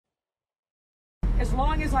as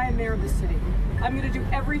long as I am mayor of the city, I'm going to do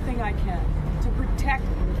everything I can to protect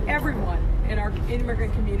everyone in our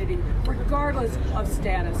immigrant community, regardless of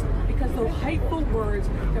status, because those hateful words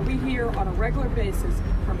that we hear on a regular basis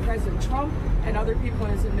from President Trump and other people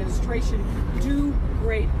in his administration do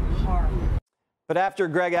great harm. But after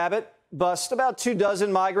Greg Abbott bussed about 24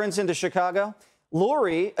 migrants into Chicago,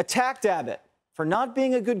 Lori attacked Abbott for not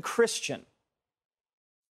being a good Christian.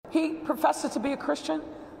 He professes to be a Christian.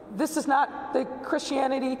 This is not the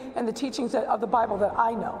Christianity and the teachings of the Bible that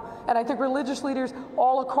I know. And I think religious leaders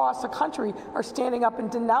all across the country are standing up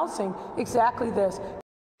and denouncing exactly this.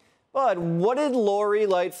 But what did Lori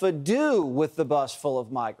Lightfoot do with the bus full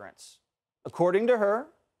of migrants? According to her,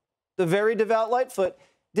 the very devout Lightfoot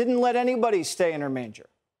didn't let anybody stay in her manger.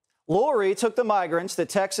 Lori took the migrants to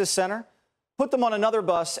Texas Center, put them on another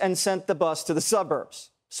bus, and sent the bus to the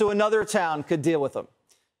suburbs so another town could deal with them.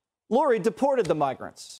 Lori deported the migrants.